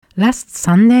Last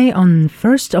Sunday, on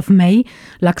 1st of May,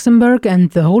 Luxembourg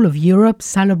and the whole of Europe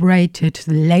celebrated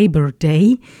Labor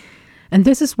Day. And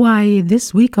this is why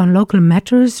this week on Local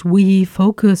Matters we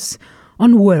focus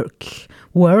on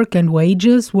work and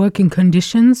wages, working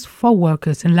conditions for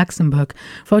workers in Luxembourg.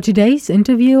 For today's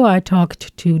interview, I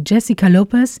talked to Jessica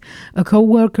Lopez, a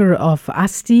co-worker of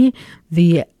ASTI,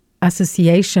 the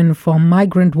Association for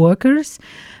Migrant Workers,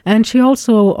 and she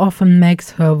also often makes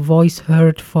her voice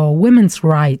heard for women's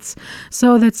rights.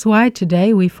 So that's why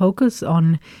today we focus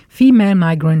on female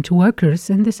migrant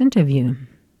workers in this interview.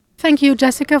 Thank you,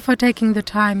 Jessica, for taking the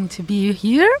time to be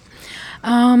here.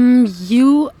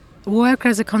 You work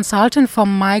as a consultant for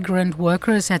migrant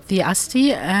workers at the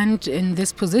ASTI, and in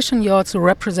this position you also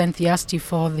represent the ASTI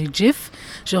for the JIF,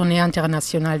 Journée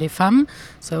Internationale des Femmes,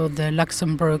 so the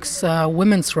Luxembourg's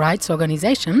women's rights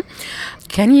organization.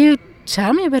 Can you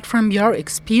tell me a bit from your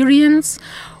experience,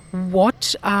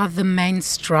 what are the main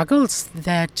struggles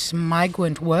that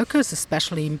migrant workers,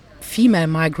 especially female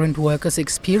migrant workers,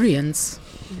 experience?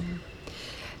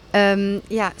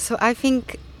 So I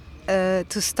think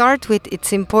to start with,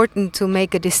 it's important to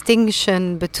make a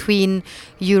distinction between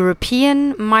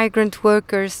European migrant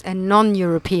workers and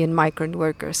non-European migrant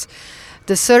workers.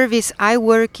 The service I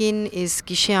work in is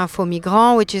Guichet Info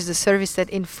Migrant, which is the service that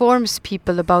informs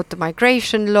people about the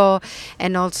migration law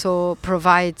and also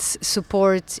provides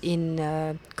support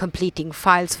in completing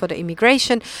files for the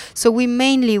immigration. So we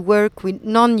mainly work with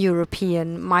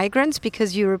non-European migrants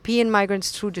because European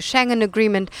migrants through the Schengen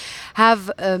Agreement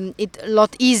have it a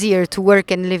lot easier to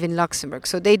work and live in Luxembourg.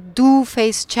 So they do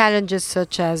face challenges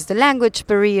such as the language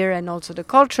barrier and also the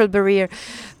cultural barrier,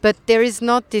 but there is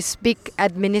not this big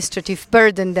administrative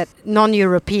burden that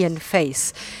non-European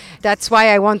face. That's why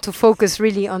I want to focus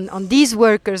really on these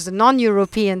workers, the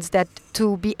non-Europeans, that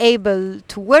to be able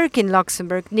to work in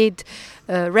Luxembourg need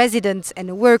residence and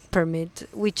a work permit,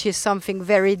 which is something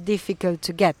very difficult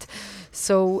to get.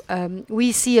 So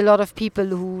we see a lot of people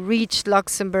who reach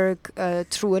Luxembourg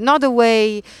through another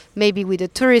way, maybe with a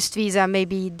tourist visa,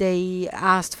 maybe they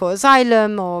asked for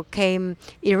asylum or came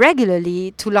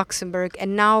irregularly to Luxembourg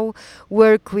and now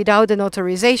work without an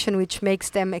authorization, which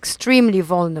makes them extremely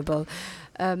vulnerable.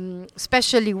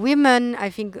 Especially women, I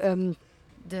think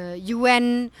the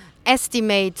UN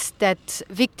estimates that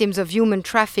victims of human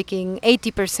trafficking,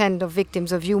 80% of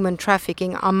victims of human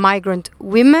trafficking are migrant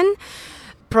women.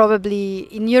 Probably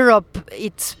in Europe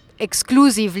it's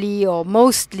exclusively or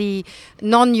mostly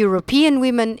non-European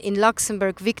women. In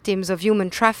Luxembourg, victims of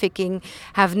human trafficking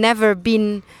have never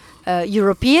been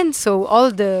European, so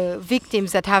all the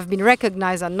victims that have been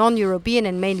recognized are non-European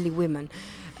and mainly women.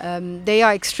 They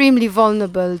are extremely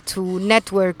vulnerable to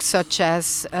networks such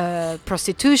as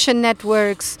prostitution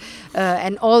networks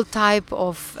and all type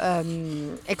of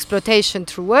exploitation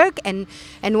through work. And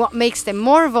what makes them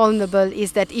more vulnerable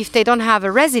is that if they don't have a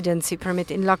residency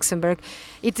permit in Luxembourg,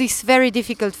 it is very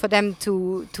difficult for them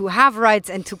to have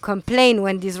rights and to complain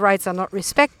when these rights are not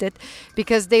respected,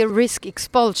 because they risk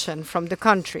expulsion from the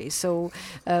country. So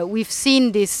we've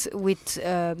seen this with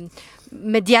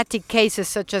mediatic cases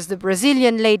such as the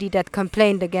Brazilian lady that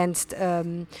complained against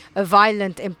a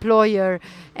violent employer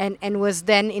and was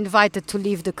then invited to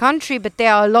leave the country. But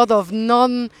there are a lot of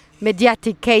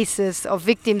non-mediatic cases of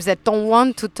victims that don't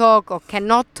want to talk or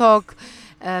cannot talk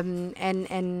and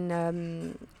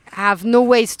have no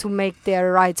ways to make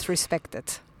their rights respected.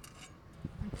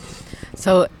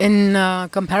 So in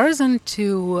comparison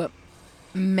to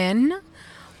men,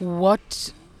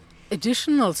 what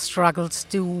additional struggles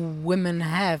do women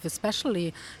have,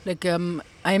 especially like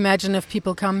I imagine if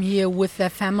people come here with their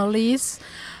families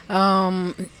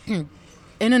in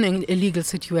an illegal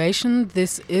situation,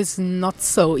 this is not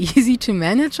so easy to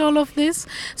manage all of this,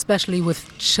 especially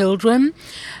with children.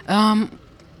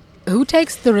 Who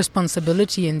takes the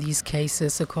responsibility in these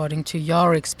cases according to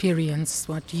your experience,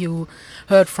 what you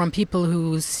heard from people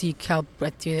who seek help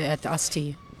at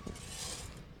ASTI?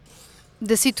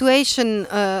 The situation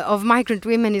of migrant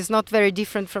women is not very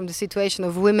different from the situation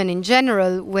of women in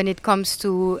general when it comes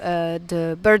to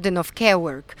the burden of care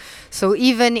work. So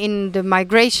even in the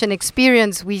migration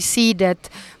experience, we see that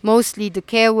mostly the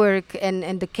care work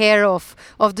and the care of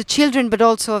the children, but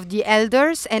also of the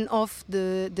elders and of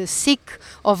the sick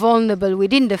or vulnerable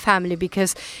within the family,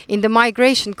 because in the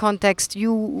migration context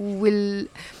you will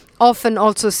often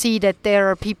also see that there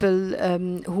are people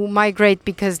who migrate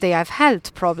because they have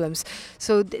health problems.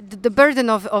 So the burden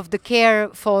of the care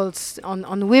falls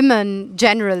on women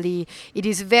generally. It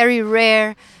is very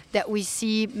rare that we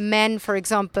see men, for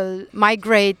example,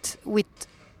 migrate with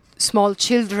small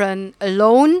children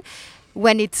alone.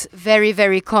 when it's very,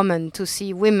 very common to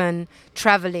see women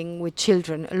traveling with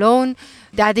children alone.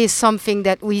 That is something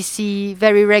that we see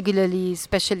very regularly,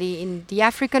 especially in the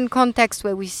African context,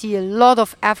 where we see a lot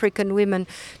of African women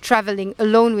traveling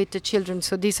alone with the children.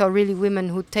 So these are really women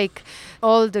who take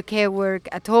all the care work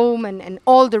at home and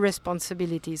all the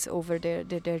responsibilities over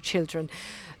their children.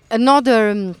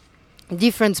 Another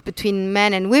difference between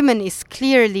men and women is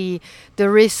clearly the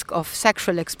risk of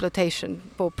sexual exploitation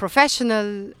for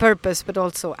professional purpose but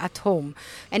also at home,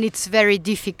 and it's very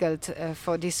difficult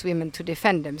for these women to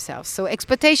defend themselves. So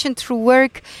exploitation through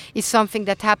work is something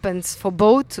that happens for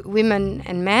both women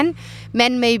and men.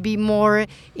 Men may be more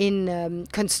in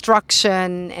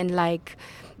construction and like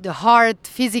the hard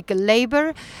physical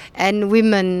labor, and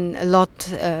women a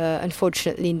lot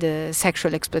unfortunately in the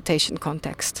sexual exploitation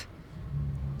context.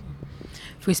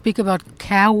 If we speak about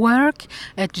care work,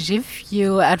 at GIF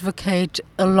you advocate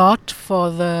a lot for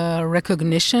the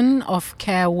recognition of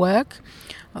care work.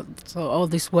 So all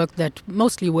this work that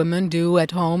mostly women do at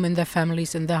home, in their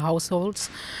families, in their households,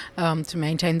 to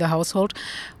maintain the household.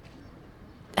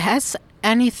 Has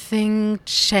anything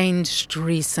changed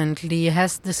recently?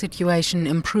 Has the situation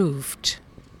improved?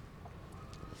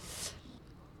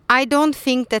 I don't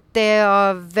think that there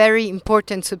are very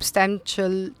important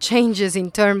substantial changes in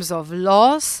terms of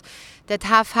laws that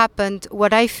have happened.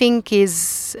 What I think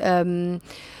is a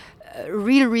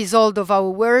real result of our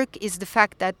work is the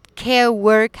fact that care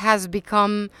work has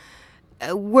become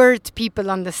a word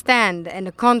people understand and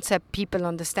a concept people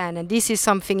understand, and this is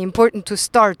something important to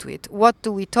start with. What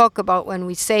do we talk about when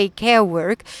we say care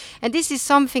work? And this is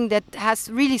something that has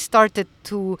really started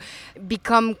to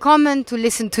become common, to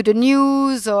listen to the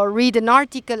news or read an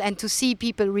article and to see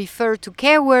people refer to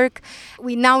care work.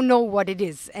 We now know what it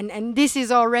is, and this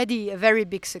is already a very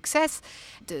big success.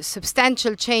 The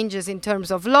substantial changes in terms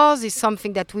of laws is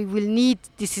something that we will need.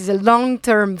 This is a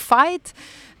long-term fight.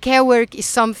 Care work is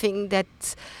something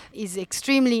that is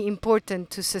extremely important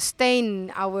to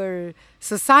sustain our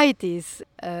societies,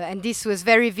 and this was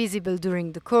very visible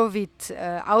during the COVID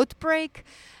outbreak.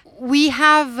 We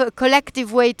have a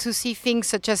collective way to see things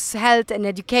such as health and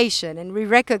education, and we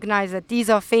recognize that these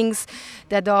are things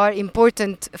that are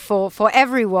important for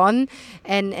everyone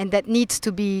and that needs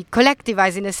to be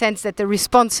collectivized in a sense that the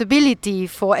responsibility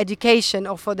for education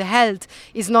or for the health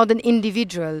is not an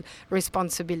individual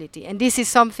responsibility. And this is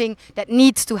something that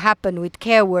needs to happen with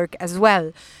care work as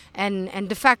well. And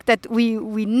the fact that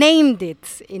we named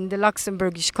it in the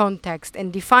Luxembourgish context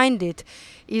and defined it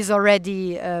is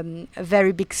already a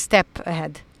very big step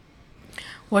ahead.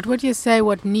 What would you say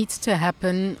what needs to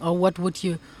happen, or what would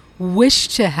you wish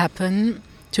to happen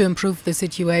to improve the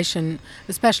situation,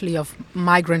 especially of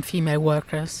migrant female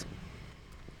workers?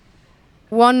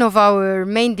 One of our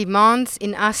main demands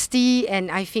in ASTI, and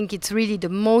I think it's really the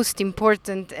most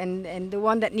important and the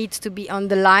one that needs to be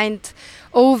underlined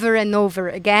over and over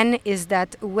again, is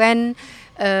that when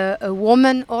a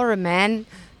woman or a man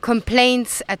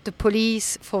complains at the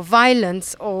police for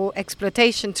violence or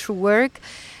exploitation through work,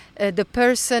 the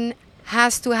person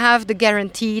has to have the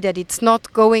guarantee that it's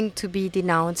not going to be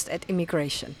denounced at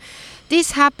immigration.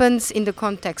 This happens in the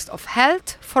context of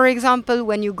health. For example,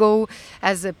 when you go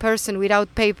as a person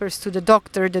without papers to the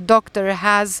doctor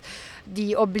has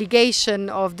the obligation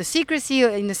of the secrecy,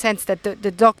 in the sense that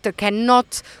the doctor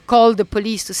cannot call the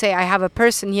police to say, I have a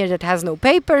person here that has no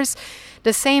papers.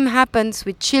 The same happens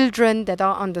with children that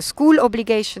are under school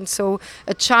obligation. So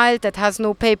a child that has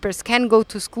no papers can go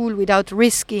to school without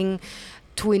risking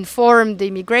to inform the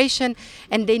immigration,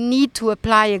 and they need to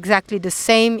apply exactly the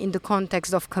same in the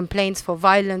context of complaints for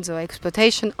violence or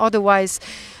exploitation. Otherwise,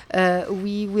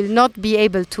 we will not be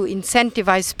able to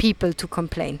incentivize people to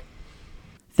complain.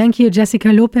 Thank you, Jessica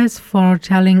Lopez, for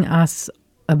telling us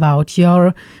about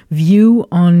your view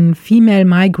on female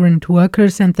migrant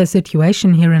workers and the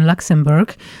situation here in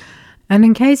Luxembourg. And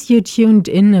in case you tuned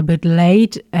in a bit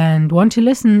late and want to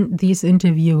listen this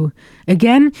interview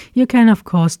again, you can of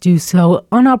course do so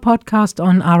on our podcast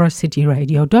on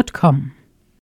ourcityradio.com.